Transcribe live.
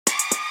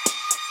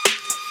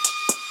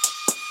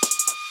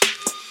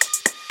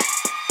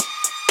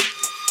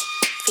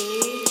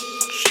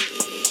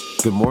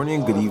Good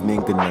morning, good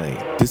evening, good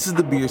night. This is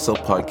the Be Yourself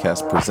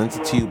podcast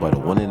presented to you by the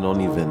one and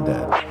only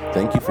Vendad.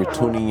 Thank you for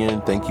tuning in,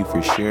 thank you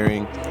for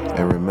sharing,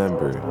 and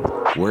remember,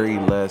 worry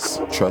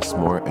less, trust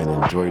more, and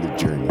enjoy the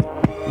journey.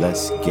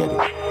 Let's get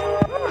it.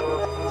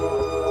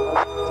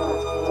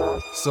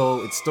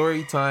 So it's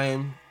story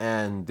time,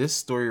 and this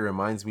story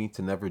reminds me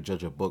to never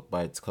judge a book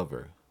by its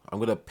cover. I'm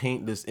gonna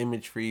paint this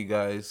image for you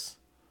guys.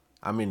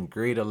 I'm in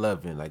grade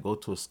 11. I go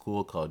to a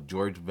school called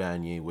George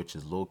Vanier, which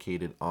is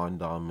located on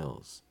Don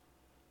Mills.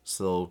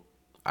 So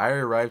I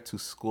arrived to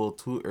school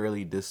too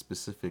early this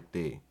specific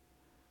day.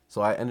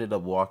 So I ended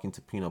up walking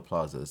to Pina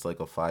Plaza. It's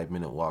like a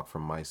 5-minute walk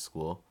from my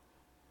school.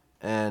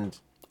 And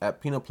at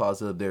Pina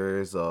Plaza,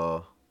 there's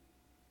a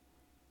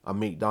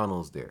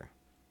McDonald's there.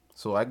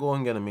 So I go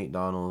and get a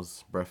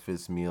McDonald's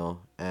breakfast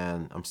meal,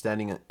 and I'm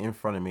standing in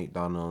front of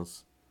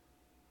McDonald's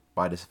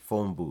by this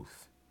phone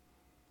booth.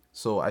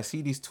 So I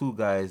see these two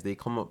guys, they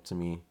come up to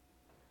me,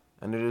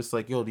 and they're just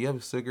like, yo, do you have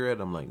a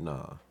cigarette? I'm like,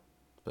 nah.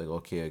 Like,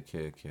 okay.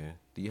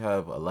 Do you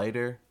have a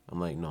lighter?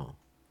 I'm like, no.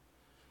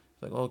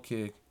 Like,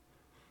 okay.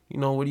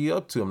 What are you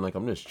up to? I'm like,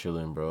 I'm just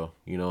chilling, bro.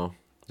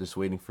 Just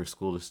waiting for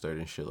school to start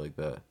and shit like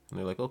that. And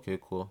they're like, okay,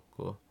 cool.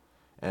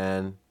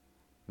 And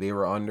they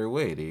were on their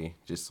way. They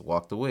just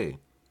walked away.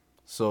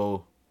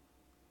 So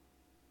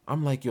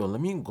I'm like, yo,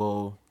 let me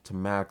go to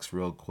Max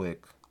real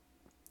quick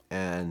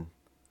and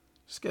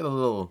just get a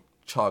little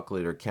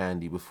chocolate or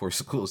candy before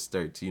school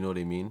starts. You know what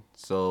I mean?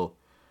 So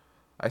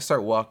I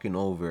start walking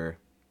over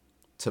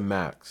to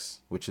Max,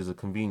 which is a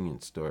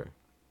convenience store.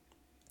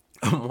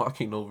 I'm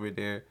walking over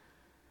there,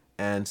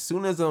 and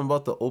soon as I'm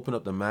about to open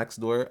up the Max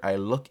door, I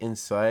look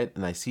inside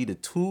and I see the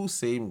two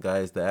same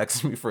guys that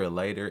asked me for a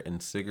lighter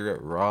and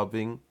cigarette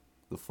robbing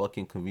the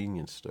fucking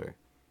convenience store.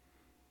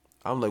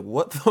 I'm like,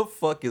 what the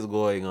fuck is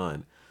going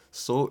on?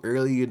 So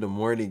early in the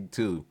morning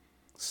too.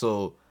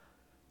 So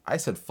I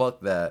said,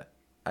 fuck that.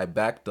 I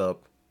backed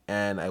up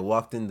and I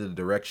walked in the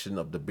direction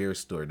of the beer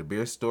store. The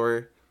beer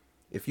store,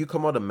 if you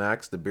come out of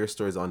Max, the beer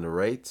store is on the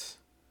right.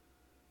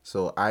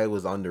 So I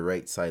was on the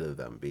right side of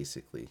them,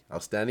 basically. I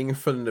was standing in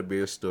front of the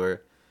beer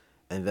store,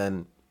 and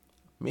then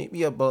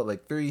maybe about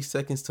like 30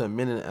 seconds to a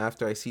minute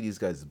after, I see these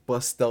guys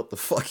bust out the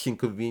fucking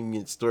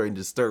convenience store and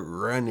just start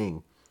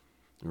running.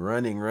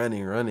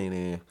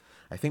 And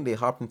I think they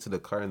hopped into the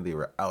car and they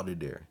were out of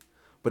there.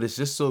 But it's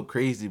just so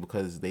crazy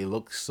because they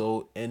look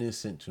so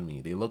innocent to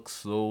me. They look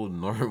so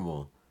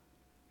normal.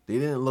 They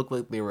didn't look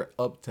like they were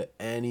up to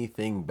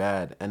anything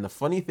bad. And the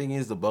funny thing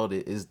is about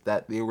it is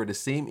that they were the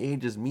same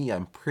age as me,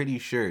 I'm pretty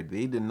sure.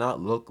 They did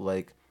not look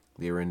like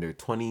they were in their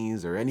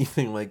 20s or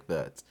anything like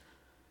that.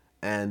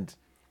 And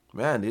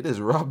man, they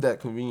just robbed that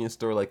convenience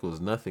store like it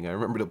was nothing. I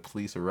remember the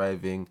police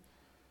arriving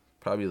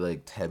probably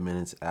like 10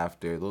 minutes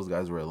after. Those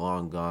guys were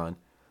long gone.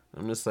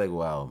 I'm just like,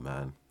 wow,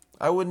 man.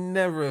 I would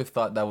never have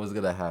thought that was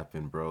going to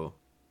happen, bro.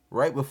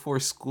 Right before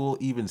school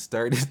even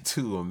started,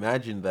 too.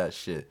 Imagine that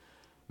shit.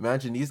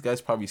 Imagine these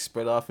guys probably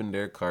spread off in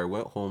their car,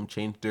 went home,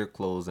 changed their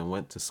clothes, and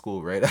went to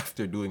school right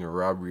after doing a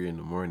robbery in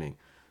the morning.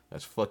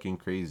 That's fucking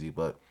crazy.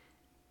 But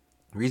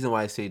the reason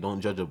why I say don't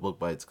judge a book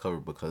by its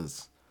cover,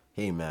 because,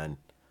 hey man,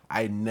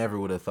 I never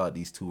would have thought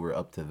these two were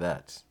up to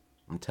that.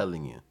 I'm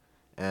telling you.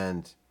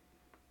 And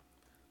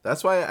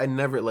that's why I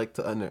never like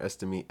to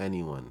underestimate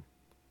anyone.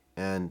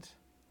 And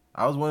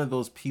I was one of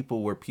those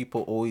people where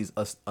people always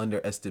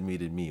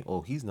underestimated me.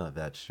 Oh, he's not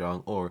that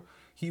strong, or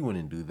he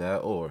wouldn't do that,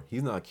 or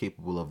he's not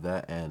capable of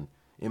that. And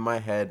in my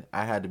head,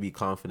 I had to be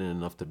confident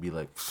enough to be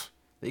like,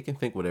 they can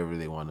think whatever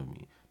they want of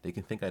me. They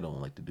can think I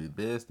don't like to do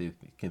this. They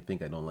can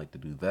think I don't like to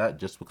do that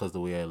just because of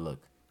the way I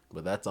look.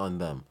 But that's on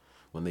them.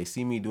 When they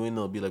see me doing,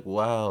 they'll be like,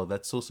 wow,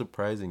 that's so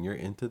surprising. You're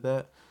into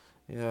that?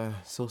 Yeah,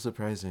 so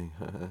surprising.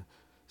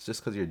 It's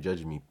just because you're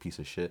judging me, piece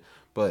of shit.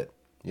 But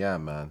yeah,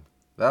 man.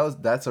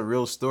 That's a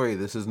real story.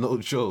 This is no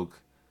joke.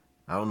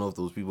 I don't know if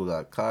those people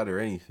got caught or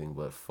anything,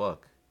 but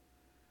fuck.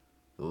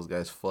 Those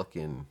guys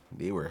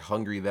they were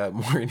hungry that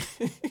morning.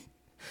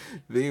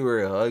 They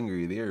were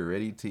hungry. They were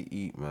ready to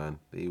eat, man.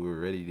 They were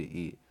ready to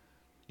eat.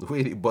 The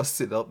way they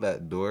busted out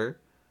that door,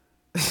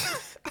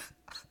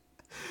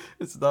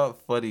 it's not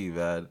funny,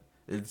 man.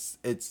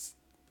 It's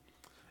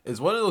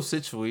one of those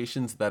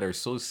situations that are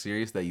so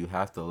serious that you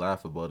have to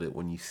laugh about it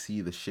when you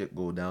see the shit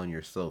go down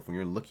yourself. When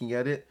you're looking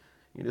at it,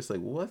 you're just like,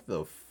 what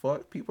the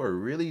fuck? People are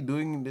really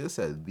doing this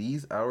at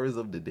these hours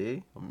of the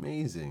day?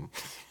 Amazing.